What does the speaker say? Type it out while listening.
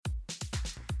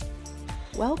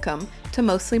Welcome to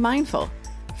Mostly Mindful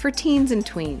for teens and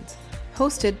tweens,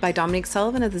 hosted by Dominique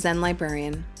Sullivan of the Zen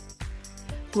Librarian.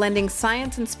 Blending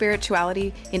science and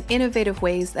spirituality in innovative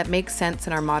ways that make sense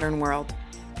in our modern world.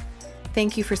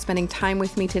 Thank you for spending time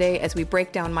with me today as we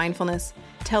break down mindfulness,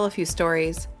 tell a few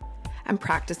stories, and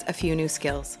practice a few new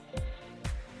skills.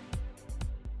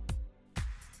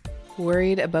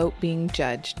 Worried about being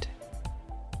judged.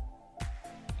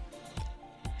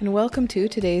 And welcome to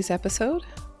today's episode.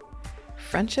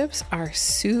 Friendships are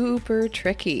super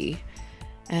tricky,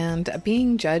 and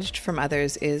being judged from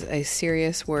others is a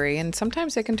serious worry, and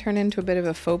sometimes it can turn into a bit of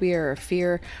a phobia or a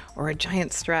fear or a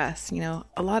giant stress. You know,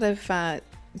 a lot of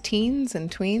teens and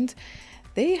tweens,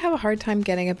 they have a hard time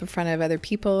getting up in front of other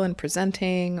people and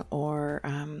presenting or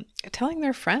telling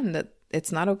their friend that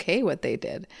it's not okay what they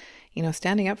did. You know,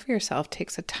 standing up for yourself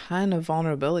takes a ton of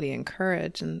vulnerability and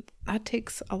courage, and that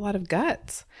takes a lot of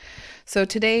guts. So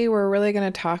today we're really going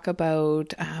to talk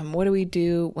about what do we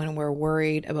do when we're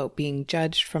worried about being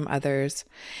judged from others.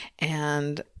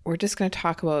 And we're just going to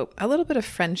talk about a little bit of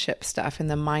friendship stuff in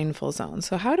the mindful zone.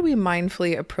 So how do we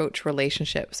mindfully approach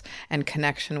relationships and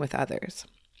connection with others?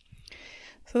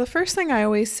 So the first thing I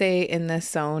always say in this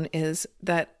zone is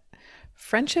that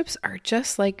friendships are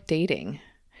just like dating.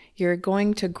 You're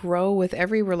going to grow with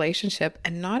every relationship,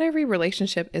 and not every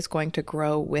relationship is going to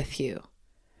grow with you.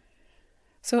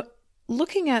 So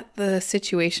looking at the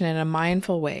situation in a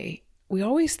mindful way, we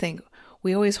always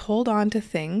hold on to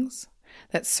things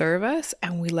that serve us,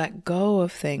 and we let go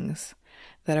of things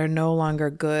that are no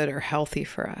longer good or healthy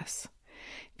for us.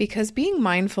 Because being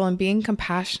mindful and being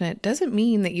compassionate doesn't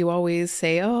mean that you always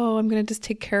say, oh, I'm going to just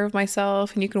take care of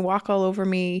myself and you can walk all over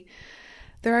me.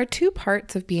 There are two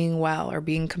parts of being well or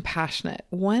being compassionate.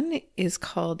 One is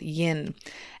called yin,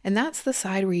 and that's the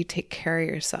side where you take care of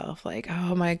yourself. Like,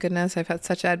 oh my goodness, I've had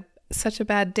such a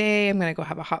bad day. I'm going to go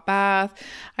have a hot bath.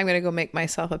 I'm going to go make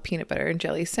myself a peanut butter and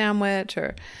jelly sandwich,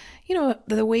 or, you know,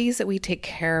 the ways that we take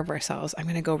care of ourselves. I'm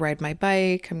going to go ride my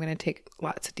bike. I'm going to take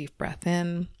lots of deep breath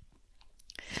in.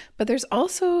 But there's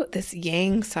also this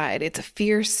yang side. It's a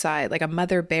fierce side, like a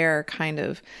mother bear kind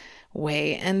of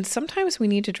way. And sometimes we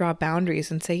need to draw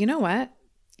boundaries and say, you know what?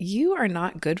 You are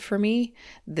not good for me.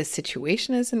 This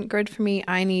situation isn't good for me.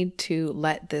 I need to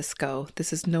let this go.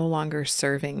 This is no longer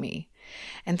serving me.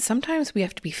 And sometimes we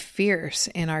have to be fierce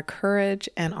in our courage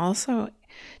and also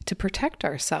to protect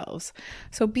ourselves.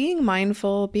 So being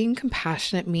mindful, being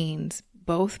compassionate means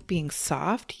both being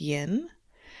soft, yin,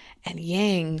 and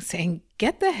yang, saying,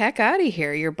 get the heck out of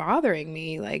here. You're bothering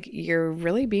me. Like, you're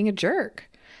really being a jerk.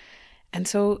 And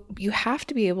so you have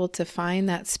to be able to find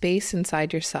that space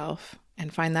inside yourself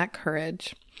and find that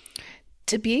courage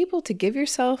to be able to give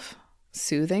yourself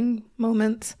soothing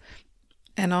moments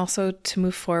and also to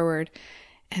move forward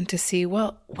and to see,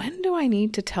 well, when do I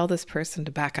need to tell this person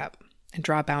to back up and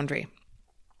draw a boundary?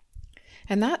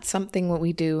 And that's something what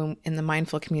we do in the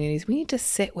mindful communities. We need to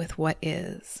sit with what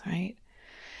is, right?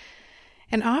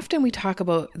 And often we talk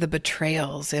about the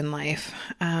betrayals in life.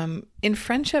 In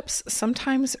friendships,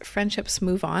 sometimes friendships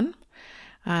move on.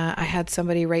 I had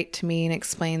somebody write to me and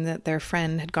explain that their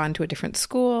friend had gone to a different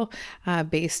school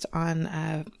based on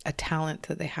a talent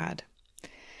that they had.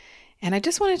 And I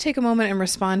just want to take a moment and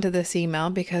respond to this email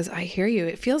because I hear you.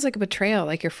 It feels like a betrayal,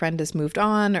 like your friend has moved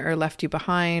on or left you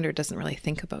behind or doesn't really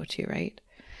think about you, right?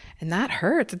 And that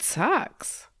hurts. It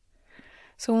sucks.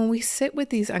 So when we sit with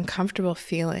these uncomfortable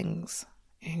feelings,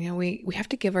 and, you know, we have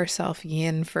to give ourselves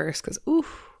yin first because,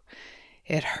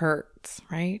 it hurts,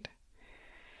 right?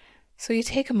 So you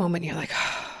take a moment and you're like,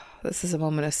 oh, this is a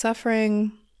moment of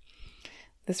suffering.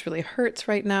 This really hurts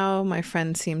right now. My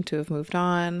friends seem to have moved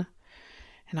on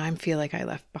and I feel like I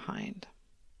left behind.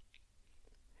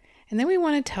 And then we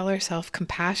want to tell ourselves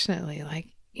compassionately, like,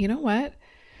 you know what?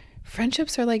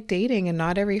 Friendships are like dating and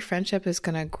not every friendship is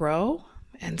going to grow.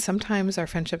 And sometimes our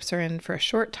friendships are in for a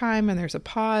short time and there's a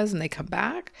pause and they come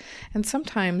back. And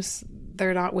sometimes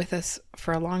they're not with us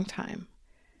for a long time.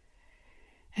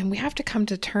 And we have to come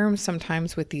to terms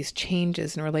sometimes with these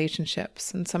changes in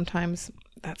relationships. And sometimes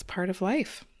that's part of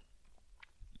life.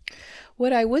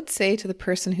 What I would say to the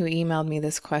person who emailed me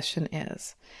this question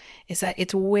is that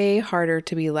it's way harder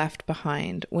to be left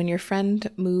behind when your friend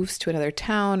moves to another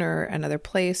town or another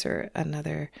place or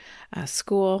another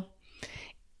school.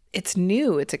 It's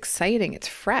new, it's exciting, it's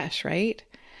fresh, right?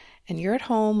 And you're at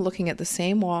home looking at the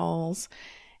same walls.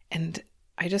 And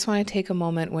I just want to take a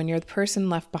moment when you're the person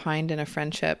left behind in a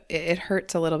friendship, it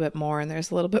hurts a little bit more and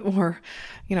there's a little bit more,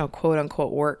 you know, quote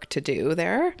unquote work to do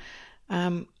there.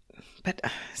 But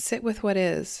sit with what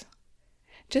is.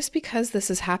 Just because this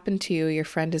has happened to you, your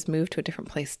friend has moved to a different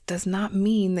place, does not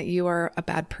mean that you are a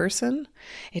bad person.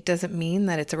 It doesn't mean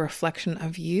that it's a reflection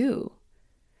of you.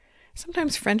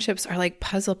 Sometimes friendships are like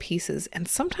puzzle pieces, and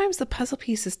sometimes the puzzle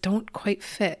pieces don't quite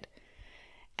fit.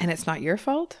 And it's not your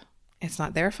fault. It's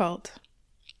not their fault.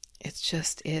 It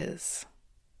just is.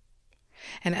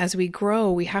 And as we grow,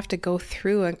 we have to go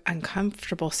through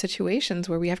uncomfortable situations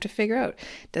where we have to figure out,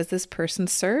 does this person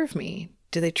serve me?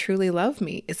 Do they truly love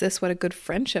me? Is this what a good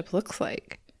friendship looks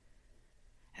like?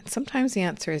 And sometimes the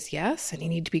answer is yes, and you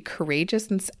need to be courageous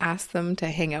and ask them to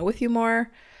hang out with you more.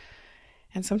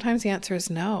 And sometimes the answer is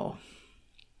no.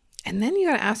 And then you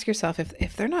got to ask yourself,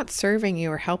 if they're not serving you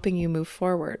or helping you move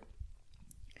forward.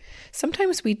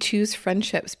 Sometimes we choose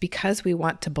friendships because we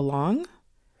want to belong,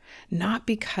 not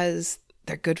because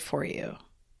they're good for you,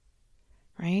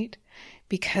 right?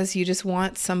 Because you just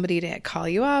want somebody to call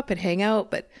you up and hang out,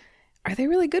 but are they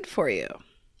really good for you?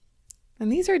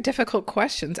 And these are difficult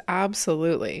questions,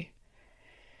 absolutely.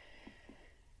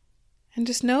 And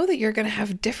just know that you're going to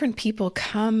have different people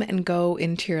come and go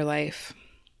into your life.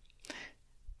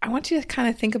 I want you to kind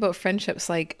of think about friendships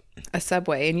like a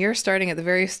subway, and you're starting at the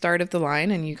very start of the line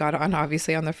and you got on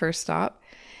obviously on the first stop.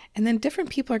 And then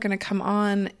different people are going to come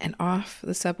on and off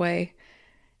the subway,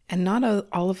 and not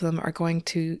all of them are going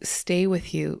to stay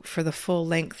with you for the full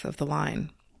length of the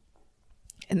line.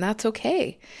 And that's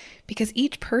okay, because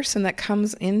each person that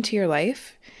comes into your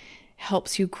life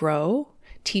helps you grow,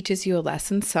 teaches you a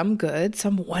lesson, some good,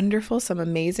 some wonderful, some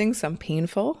amazing, some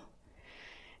painful.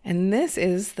 And this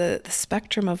is the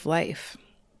spectrum of life.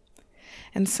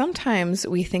 And sometimes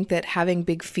we think that having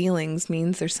big feelings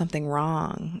means there's something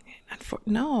wrong.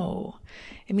 No,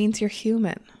 it means you're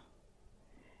human.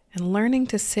 And learning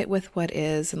to sit with what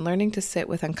is, and learning to sit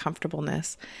with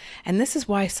uncomfortableness. And this is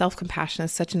why self-compassion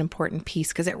is such an important piece,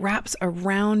 because it wraps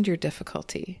around your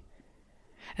difficulty.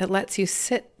 It lets you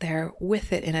sit there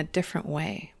with it in a different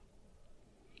way.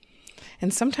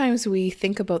 And sometimes we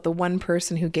think about the one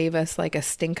person who gave us like a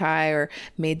stink eye or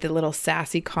made the little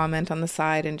sassy comment on the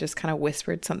side and just kind of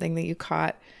whispered something that you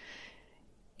caught.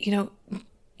 You know,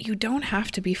 you don't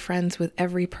have to be friends with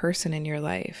every person in your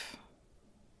life.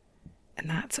 And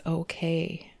that's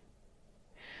okay.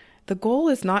 The goal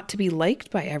is not to be liked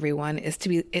by everyone, it's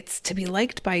to be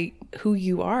liked by who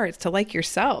you are. It's to like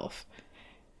yourself.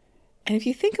 And if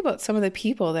you think about some of the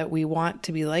people that we want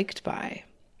to be liked by,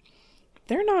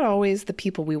 they're not always the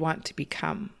people we want to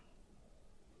become.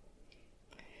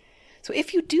 So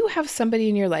if you do have somebody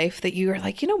in your life that you are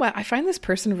like, you know what, I find this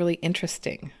person really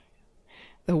interesting.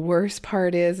 The worst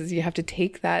part is you have to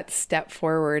take that step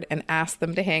forward and ask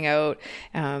them to hang out,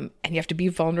 and you have to be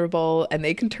vulnerable, and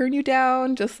they can turn you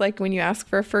down, just like when you ask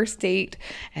for a first date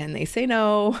and they say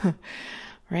no,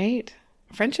 right?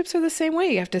 Friendships are the same way.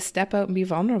 You have to step out and be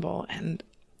vulnerable. And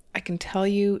I can tell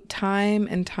you time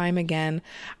and time again,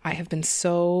 I have been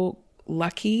so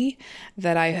lucky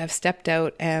that I have stepped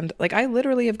out, and like I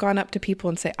literally have gone up to people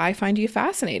and say, I find you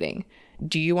fascinating.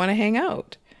 Do you want to hang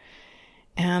out?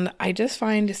 And I just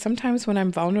find sometimes when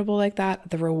I'm vulnerable like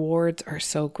that, the rewards are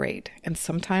so great. And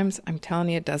sometimes I'm telling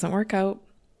you, it doesn't work out.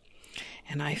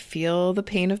 And I feel the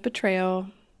pain of betrayal,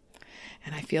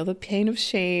 and I feel the pain of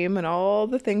shame and all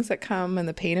the things that come, and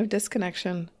the pain of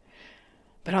disconnection.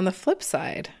 But on the flip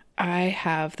side, I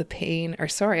have the pain, or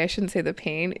sorry, I shouldn't say the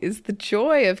pain, is the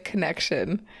joy of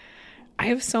connection. I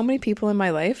have so many people in my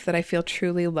life that I feel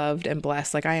truly loved and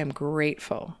blessed. Like I am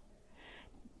grateful.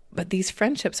 But these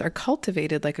friendships are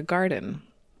cultivated like a garden.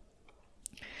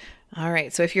 All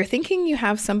right. So if you're thinking you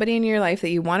have somebody in your life that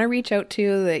you want to reach out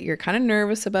to, that you're kind of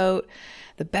nervous about,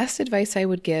 the best advice I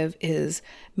would give is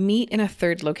meet in a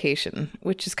third location,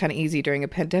 which is kind of easy during a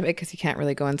pandemic because you can't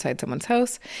really go inside someone's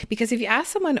house. Because if you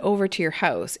ask someone over to your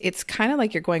house, it's kind of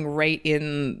like you're going right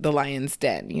in the lion's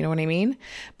den. You know what I mean?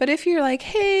 But if you're like,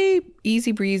 hey,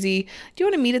 easy breezy, do you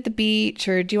want to meet at the beach,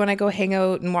 or do you want to go hang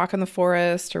out and walk in the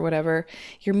forest or whatever?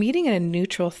 You're meeting in a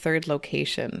neutral third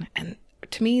location. And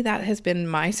to me, that has been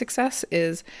my success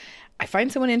is I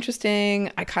find someone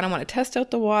interesting. I kind of want to test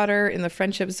out the water in the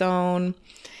friendship zone.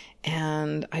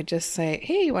 And I just say,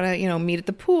 hey, you want to, meet at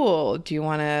the pool? Do you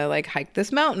want to like hike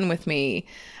this mountain with me?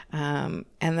 And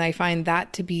I find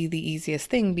that to be the easiest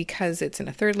thing because it's in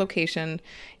a third location.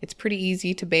 It's pretty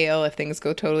easy to bail if things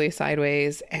go totally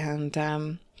sideways. And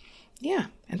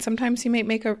and sometimes you might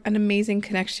make an amazing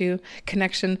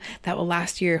connection that will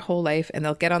last you your whole life, and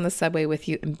they'll get on the subway with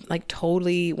you and like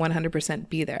totally 100%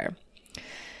 be there.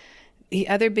 The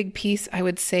other big piece I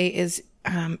would say is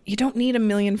you don't need a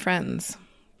million friends.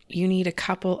 You need a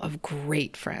couple of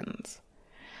great friends.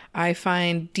 I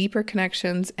find deeper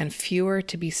connections and fewer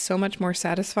to be so much more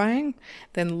satisfying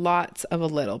than lots of a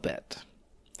little bit.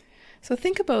 So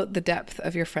think about the depth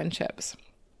of your friendships.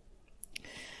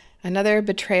 Another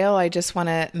betrayal I just want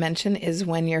to mention is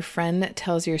when your friend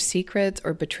tells your secrets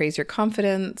or betrays your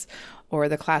confidence, or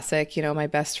the classic, my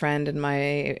best friend and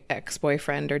my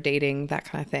ex-boyfriend are dating, that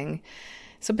kind of thing.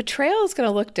 So betrayal is going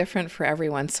to look different for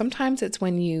everyone. Sometimes it's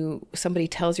when somebody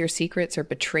tells your secrets or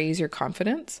betrays your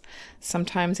confidence.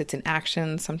 Sometimes it's in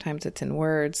action. Sometimes it's in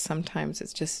words. Sometimes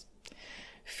it's just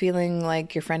feeling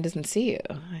like your friend doesn't see you.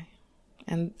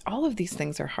 And all of these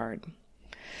things are hard.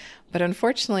 But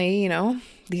unfortunately,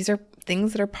 these are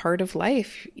things that are part of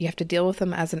life. You have to deal with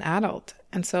them as an adult.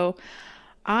 And so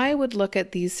I would look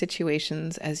at these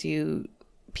situations as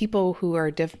people who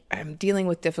are dealing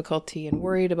with difficulty and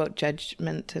worried about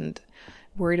judgment and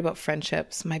worried about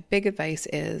friendships. My big advice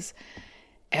is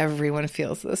everyone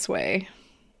feels this way.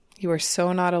 You are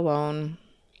so not alone.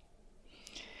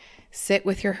 Sit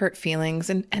with your hurt feelings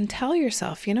and tell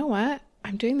yourself, you know what?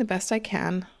 I'm doing the best I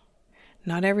can.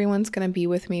 Not everyone's going to be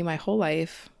with me my whole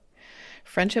life.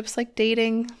 Friendships like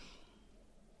dating.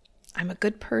 I'm a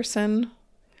good person.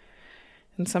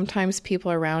 And sometimes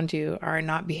people around you are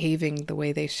not behaving the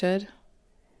way they should.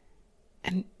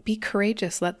 And be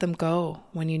courageous. Let them go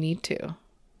when you need to.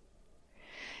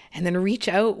 And then reach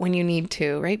out when you need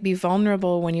to, right? Be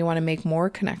vulnerable when you want to make more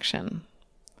connection.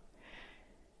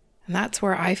 And that's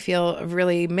where I feel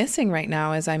really missing right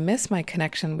now, is I miss my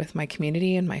connection with my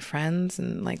community and my friends,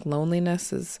 and like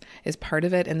loneliness is part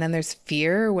of it. And then there's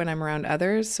fear when I'm around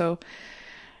others. So,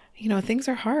 things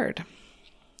are hard.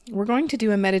 We're going to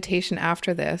do a meditation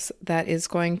after this that is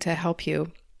going to help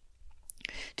you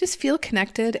just feel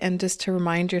connected and just to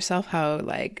remind yourself how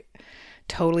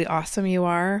totally awesome you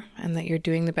are and that you're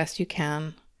doing the best you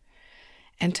can,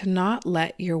 and to not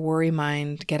let your worry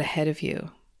mind get ahead of you.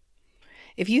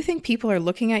 If you think people are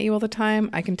looking at you all the time,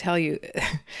 I can tell you,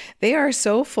 they are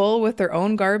so full with their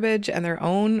own garbage and their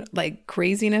own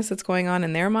craziness that's going on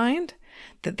in their mind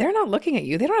that they're not looking at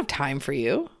you. They don't have time for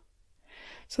you.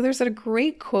 So there's a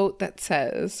great quote that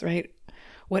says, right,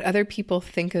 what other people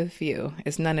think of you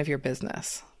is none of your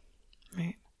business,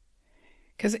 right?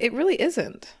 Because it really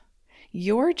isn't.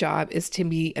 Your job is to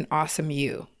be an awesome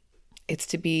you. It's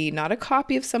to be not a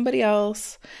copy of somebody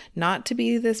else, not to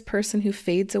be this person who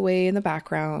fades away in the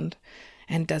background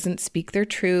and doesn't speak their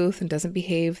truth and doesn't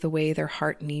behave the way their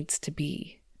heart needs to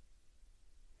be.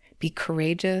 Be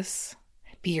courageous,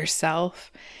 be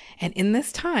yourself. And in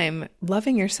this time,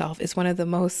 loving yourself is one of the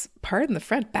most, pardon the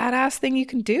French, badass thing you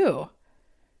can do.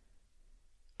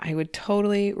 I would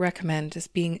totally recommend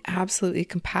just being absolutely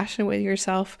compassionate with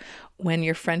yourself when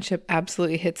your friendship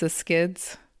absolutely hits the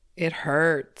skids. It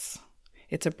hurts.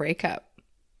 It's a breakup.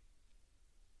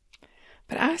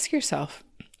 But ask yourself,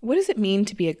 what does it mean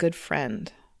to be a good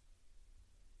friend?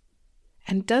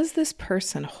 And does this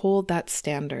person hold that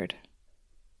standard?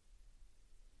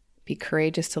 Be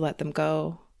courageous to let them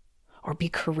go, or be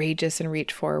courageous and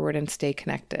reach forward and stay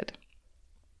connected.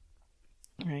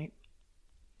 Right?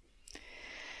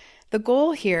 The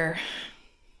goal here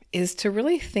is to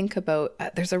really think about,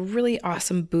 there's a really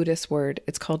awesome Buddhist word.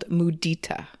 It's called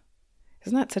mudita.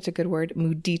 Isn't that such a good word?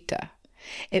 Mudita.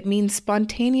 It means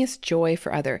spontaneous joy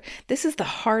for other. This is the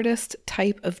hardest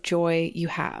type of joy you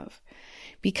have.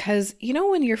 Because,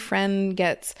 when your friend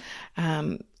gets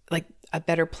a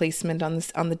better placement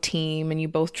on the team and you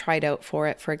both tried out for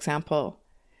it, for example,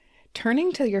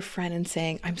 turning to your friend and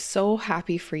saying, I'm so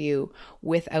happy for you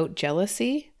without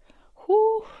jealousy,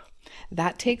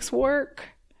 that takes work.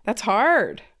 That's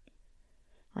hard,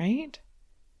 right?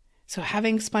 So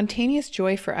having spontaneous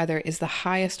joy for other is the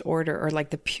highest order, or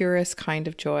the purest kind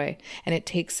of joy. And it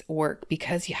takes work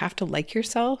because you have to like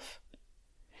yourself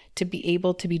to be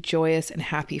able to be joyous and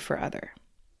happy for other.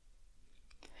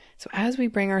 So as we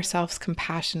bring ourselves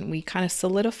compassion, we kind of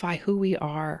solidify who we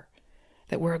are,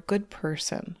 that we're a good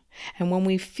person. And when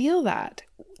we feel that,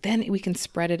 then we can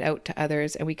spread it out to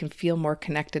others and we can feel more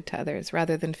connected to others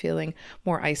rather than feeling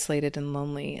more isolated and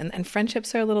lonely. And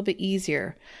friendships are a little bit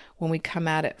easier when we come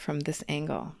at it from this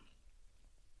angle,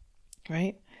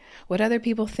 right? What other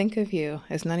people think of you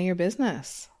is none of your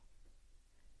business.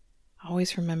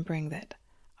 Always remembering that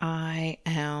I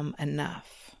am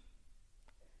enough,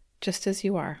 just as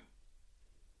you are.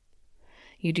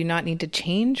 You do not need to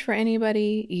change for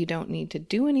anybody. You don't need to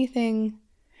do anything.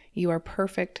 You are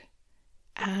perfect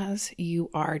as you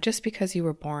are, just because you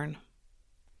were born.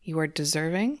 You are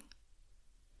deserving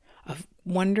of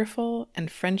wonderful and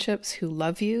friendships who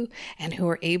love you and who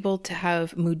are able to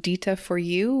have mudita for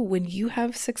you when you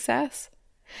have success.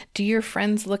 Do your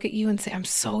friends look at you and say, I'm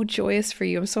so joyous for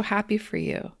you. I'm so happy for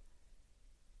you.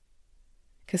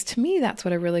 Because to me, that's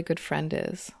what a really good friend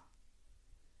is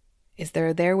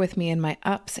they're there with me in my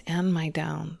ups and my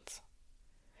downs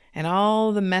and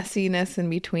all the messiness in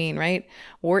between, right?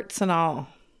 Warts and all.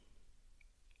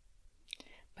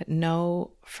 But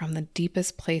know from the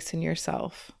deepest place in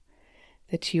yourself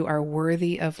that you are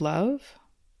worthy of love,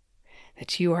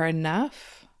 that you are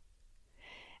enough,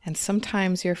 and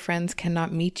sometimes your friends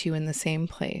cannot meet you in the same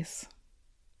place.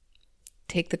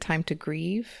 Take the time to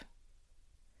grieve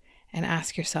and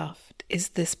ask yourself, is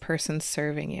this person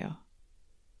serving you?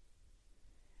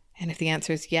 And if the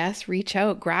answer is yes, reach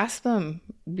out, grasp them,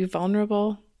 be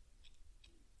vulnerable,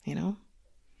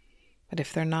 But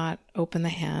if they're not, open the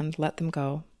hand, let them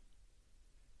go,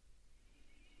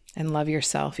 and love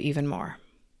yourself even more.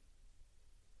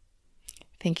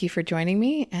 Thank you for joining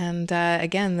me. And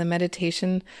again, the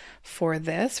meditation for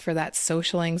that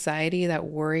social anxiety, that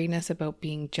worriness about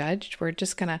being judged, we're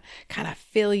just going to kind of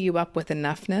fill you up with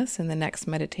enoughness in the next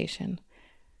meditation.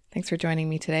 Thanks for joining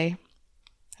me today,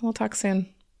 and we'll talk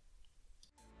soon.